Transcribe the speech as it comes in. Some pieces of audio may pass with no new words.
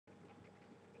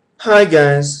Hi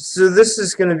guys, so this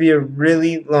is going to be a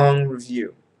really long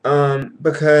review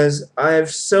because I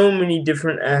have so many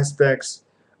different aspects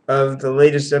of the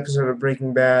latest episode of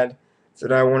Breaking Bad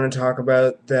that I want to talk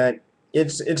about that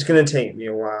it's going to take me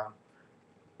a while.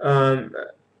 Um,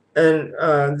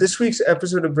 and this week's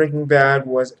episode of Breaking Bad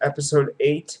was episode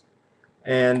 8,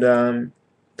 and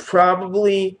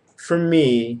probably for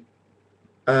me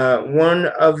one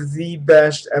of the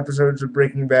best episodes of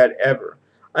Breaking Bad ever.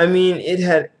 I mean, it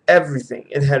had everything.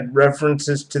 It had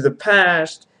references to the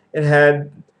past. It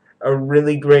had a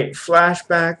really great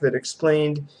flashback that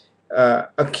explained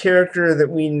a character that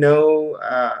we know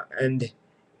and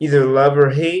either love or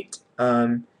hate.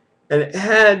 And it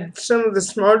had some of the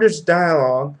smartest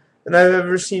dialogue that I've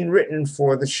ever seen written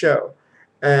for the show.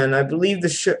 And I believe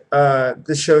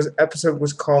the show's episode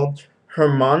was called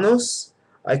Hermanos.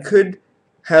 I could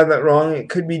have that wrong. It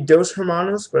could be Dos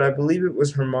Hermanos, but I believe it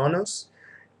was Hermanos.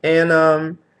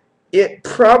 And it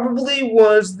probably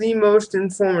was the most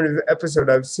informative episode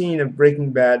I've seen of Breaking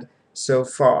Bad so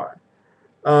far.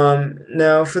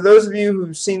 Now, for those of you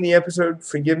who've seen the episode,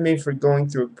 forgive me for going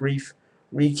through a brief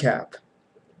recap.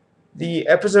 The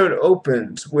episode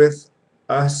opens with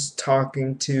us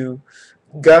talking to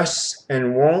Gus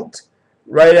and Walt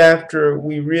right after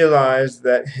we realize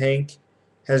that Hank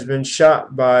has been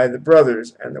shot by the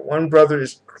brothers, and the one brother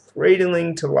is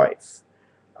cradling to life.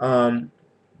 Um,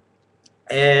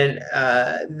 and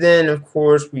then, of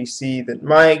course, we see that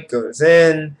Mike goes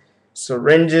in,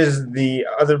 syringes the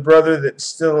other brother that's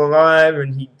still alive,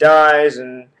 and he dies,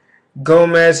 and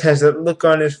Gomez has that look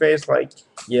on his face like,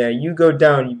 yeah, you go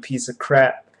down, you piece of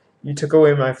crap. You took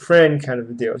away my friend, kind of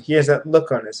a deal. He has that look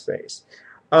on his face.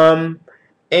 Um,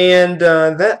 and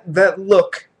that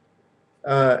look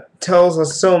tells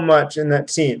us so much in that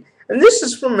scene. And this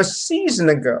is from a season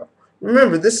ago.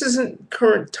 Remember, this isn't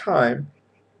current time.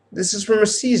 This is from a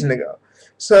season ago.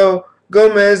 So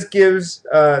Gomez gives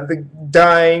the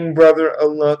dying brother a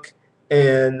look,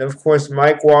 and of course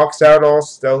Mike walks out all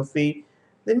stealthy.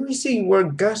 Then we see where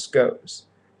Gus goes.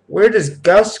 Where does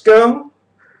Gus go?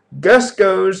 Gus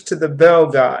goes to the bell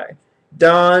guy.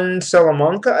 Don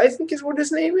Salamanca, I think is what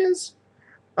his name is.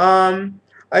 I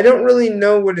don't really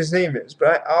know what his name is,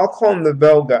 but I'll call him the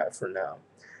bell guy for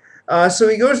now. So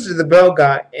he goes to the bell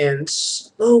guy and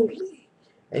slowly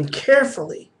and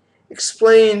carefully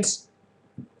explains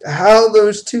how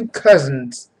those two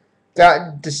cousins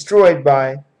got destroyed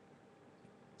by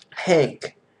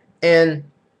Hank. And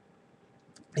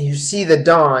you see the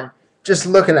Don just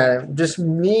looking at him, just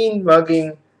mean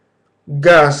mugging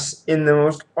Gus in the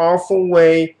most awful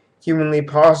way humanly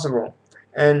possible.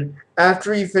 And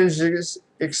after he finishes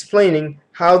explaining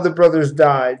how the brothers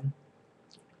died,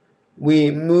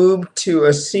 we move to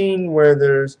a scene where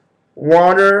there's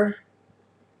water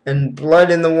and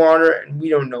blood in the water, and we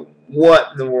don't know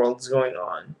what in the world's going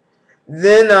on.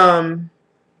 Then,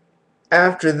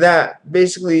 after that,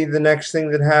 basically the next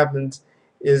thing that happens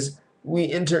is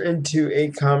we enter into a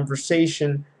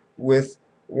conversation with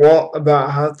Walt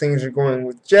about how things are going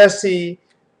with Jesse.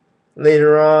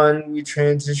 Later on, we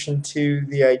transition to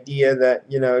the idea that,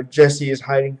 Jesse is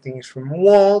hiding things from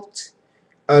Walt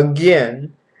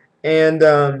again.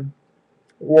 And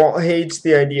Walt hates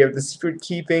the idea of the secret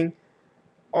keeping.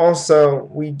 Also,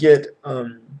 we get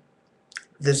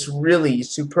this really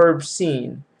superb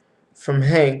scene from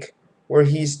Hank where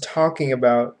he's talking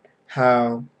about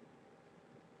how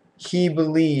he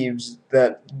believes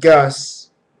that Gus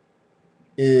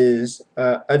is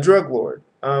a drug lord,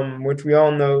 which we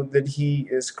all know that he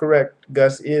is correct.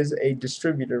 Gus is a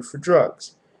distributor for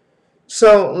drugs.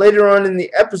 So later on in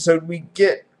the episode, we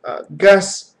get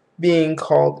Gus being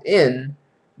called in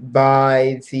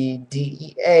by the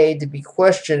DEA to be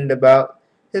questioned about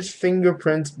his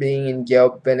fingerprints being in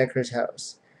Gail Benneker's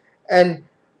house. And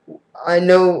I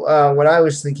know what I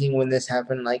was thinking when this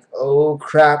happened, like, oh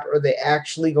crap, are they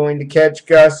actually going to catch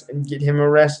Gus and get him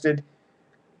arrested?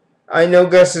 I know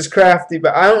Gus is crafty,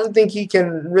 but I don't think he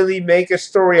can really make a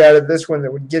story out of this one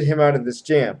that would get him out of this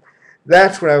jam.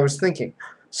 That's what I was thinking.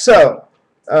 So,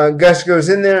 Gus goes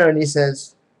in there and he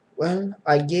says, well,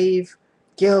 I gave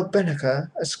Gail Benneker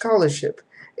a scholarship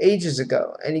ages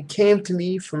ago, and he came to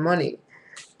me for money.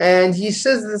 And he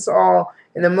says this all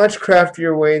in a much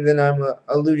craftier way than I'm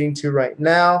alluding to right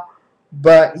now,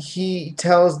 but he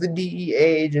tells the DEA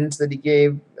agents that he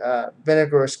gave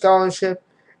Benneker a scholarship,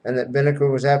 and that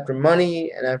Benneker was after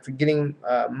money, and after getting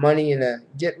money in a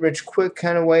get-rich-quick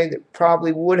kind of way that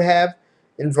probably would have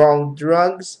involved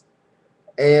drugs.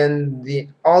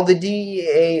 And all the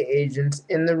DEA agents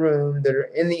in the room that are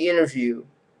in the interview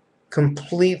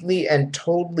completely and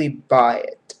totally buy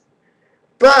it.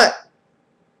 But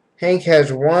Hank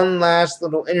has one last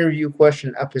little interview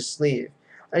question up his sleeve.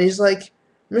 And he's like,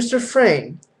 Mr.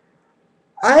 Frame,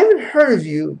 I haven't heard of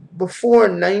you before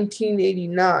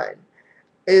 1989.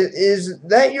 Is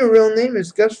that your real name?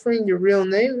 Is Gus Fring your real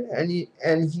name? And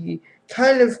he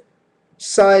kind of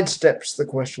sidesteps the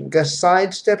question. Gus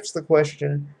sidesteps the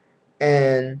question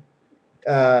and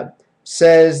uh,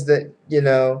 says that,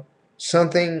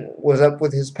 something was up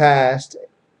with his past.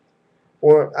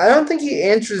 Or I don't think he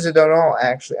answers it at all,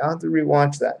 actually. I'll have to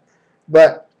rewatch that.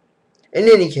 But in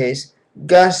any case,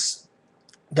 Gus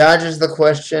dodges the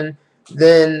question.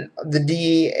 Then the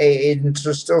DEA agents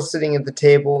are still sitting at the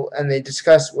table, and they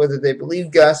discuss whether they believe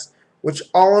Gus, which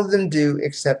all of them do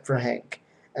except for Hank.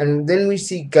 And then we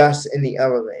see Gus in the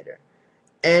elevator.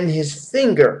 And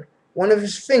one of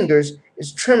his fingers,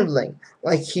 is trembling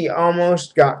like he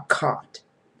almost got caught.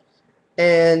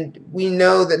 And we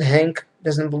know that Hank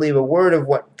doesn't believe a word of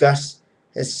what Gus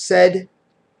has said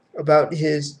about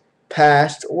his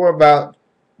past or about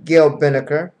Gail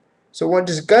Binnicker. So what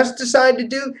does Gus decide to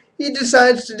do? He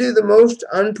decides to do the most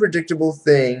unpredictable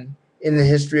thing in the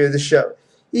history of the show.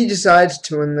 He decides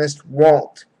to enlist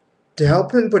Walt to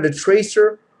help him put a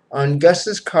tracer on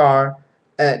Gus's car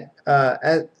at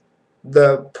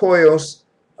the Pollos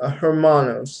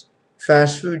Hermanos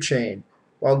fast food chain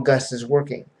while Gus is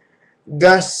working.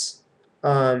 Gus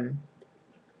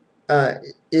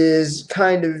is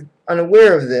kind of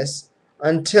unaware of this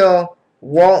until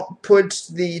Walt puts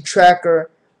the tracker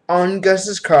on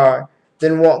Gus's car.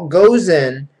 Then Walt goes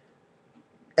in,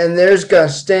 and there's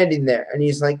Gus standing there, and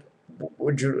he's like,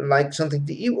 would you like something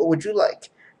to eat? What would you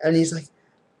like? And he's like,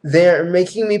 they're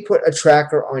making me put a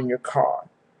tracker on your car.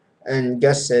 And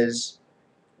Gus says,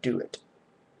 do it.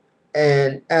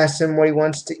 And asks him what he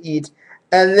wants to eat.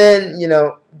 And then,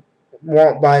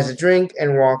 Walt buys a drink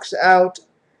and walks out,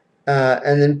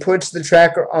 and then puts the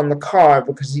tracker on the car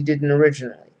because he didn't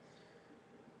originally.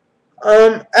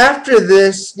 After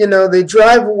this, they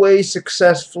drive away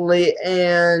successfully,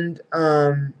 and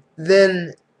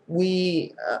then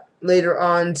we later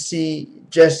on see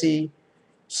Jesse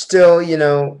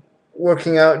still,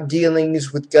 working out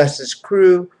dealings with Gus's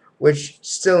crew, which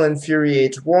still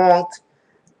infuriates Walt.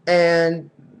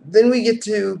 And then we get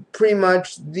to pretty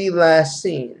much the last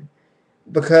scene.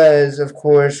 Because, of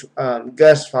course,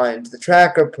 Gus finds the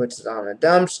tracker, puts it on a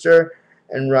dumpster,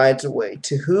 and rides away.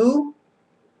 To who?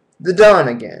 The Don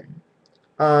again.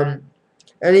 And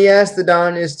he asks the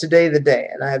Don, is today the day?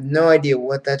 And I have no idea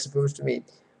what that's supposed to mean.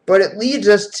 But it leads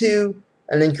us to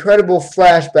an incredible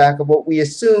flashback of what we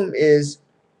assume is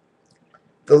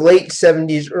the late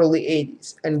 70s, early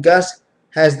 80s. And Gus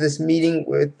has this meeting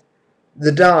with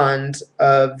the Dons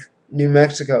of New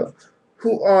Mexico,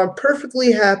 who are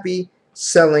perfectly happy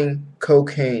selling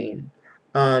cocaine.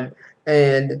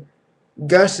 And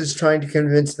Gus is trying to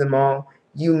convince them all,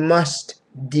 you must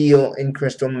deal in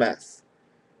crystal meth.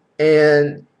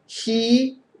 And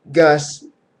Gus,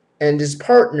 and his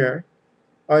partner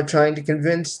are trying to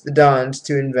convince the Dons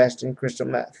to invest in crystal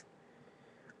meth.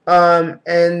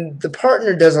 And the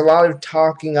partner does a lot of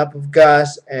talking up of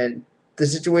Gus, and the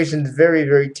situation's very,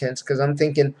 very tense, because I'm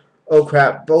thinking, oh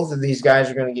crap, both of these guys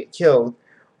are going to get killed,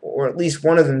 or at least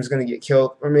one of them is going to get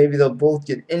killed, or maybe they'll both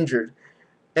get injured.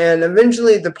 And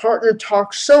eventually the partner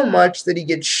talks so much that he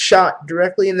gets shot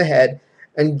directly in the head,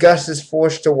 and Gus is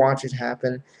forced to watch it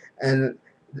happen. And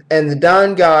the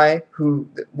Don guy, who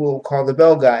we'll call the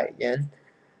Bell guy again,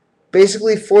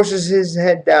 basically forces his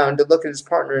head down to look at his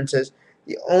partner and says,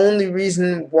 the only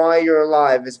reason why you're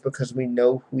alive is because we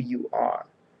know who you are.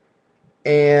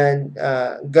 And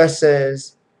Gus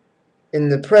says, in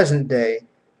the present day,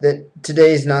 that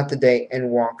today is not the day, and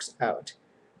walks out.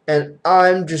 And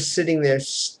I'm just sitting there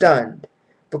stunned,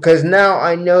 because now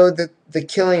I know that the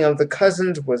killing of the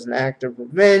cousins was an act of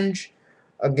revenge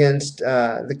against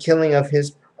the killing of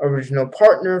his original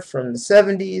partner from the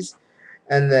 70s,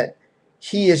 and that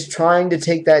he is trying to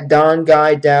take that Don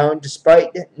guy down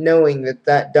despite knowing that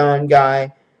that Don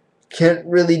guy can't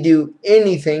really do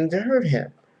anything to hurt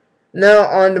him. Now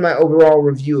on to my overall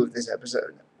review of this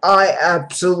episode. I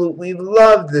absolutely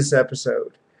loved this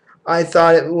episode. I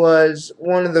thought it was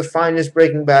one of the finest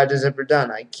Breaking Bad has ever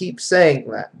done. I keep saying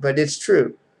that, but it's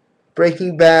true.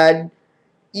 Breaking Bad,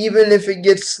 even if it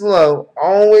gets slow,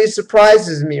 always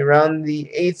surprises me around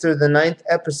the 8th or the 9th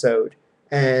episode.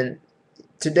 And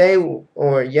today,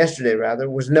 or yesterday rather,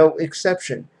 was no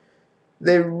exception.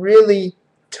 They really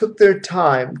took their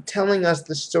time telling us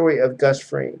the story of Gus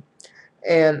Fring.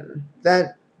 And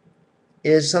that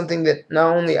is something that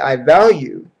not only I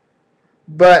value,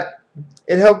 but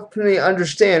it helped me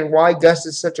understand why Gus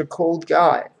is such a cold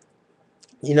guy.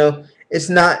 It's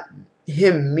not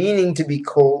him meaning to be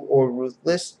cold or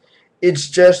ruthless. It's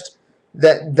just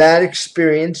that that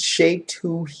experience shaped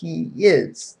who he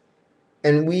is.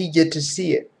 And we get to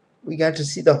see it. We got to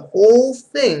see the whole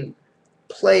thing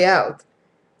play out.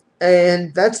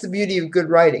 And that's the beauty of good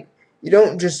writing. You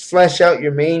don't just flesh out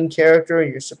your main character or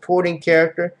your supporting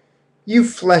character. You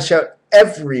flesh out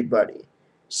everybody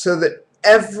so that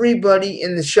everybody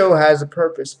in the show has a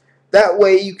purpose. That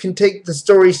way you can take the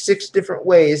story 6 different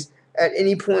ways at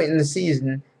any point in the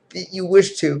season that you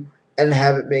wish to and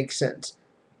have it make sense.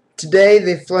 Today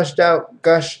they fleshed out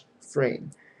Gush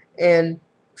Frame, and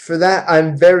for that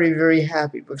I'm very, very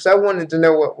happy because I wanted to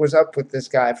know what was up with this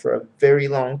guy for a very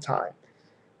long time.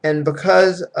 And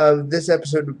because of this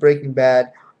episode of Breaking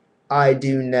Bad, I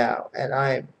do now, and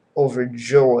I am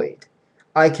overjoyed.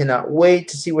 I cannot wait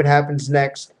to see what happens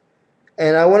next.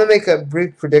 And I want to make a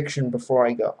brief prediction before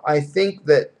I go. I think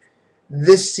that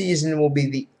this season will be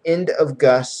the end of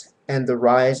Gus and the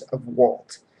rise of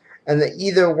Walt. And that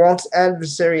either Walt's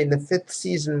adversary in the 5th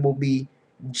season will be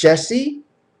Jesse,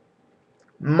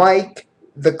 Mike,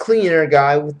 the cleaner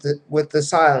guy with the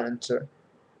silencer,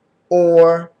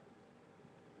 or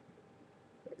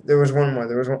there was one more.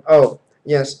 There was one. Oh,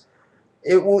 yes.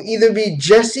 It will either be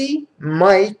Jesse,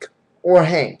 Mike, or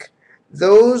Hank.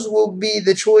 Those will be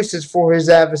the choices for his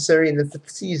adversary in the 5th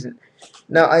season.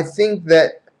 Now, I think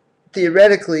that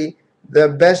theoretically, the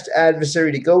best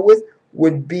adversary to go with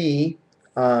would be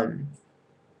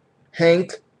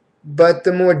Hank, but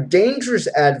the more dangerous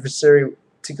adversary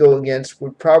to go against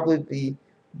would probably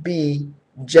be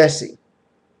Jesse.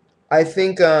 I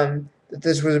think that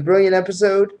this was a brilliant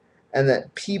episode, and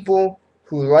that people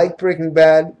who like Breaking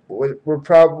Bad were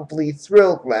probably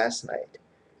thrilled last night.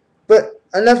 But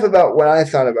enough about what I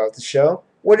thought about the show.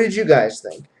 What did you guys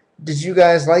think? Did you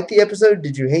guys like the episode?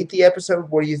 Did you hate the episode?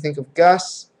 What do you think of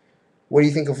Gus? What do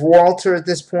you think of Walter at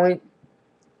this point?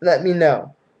 Let me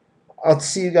know. I'll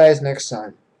see you guys next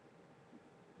time.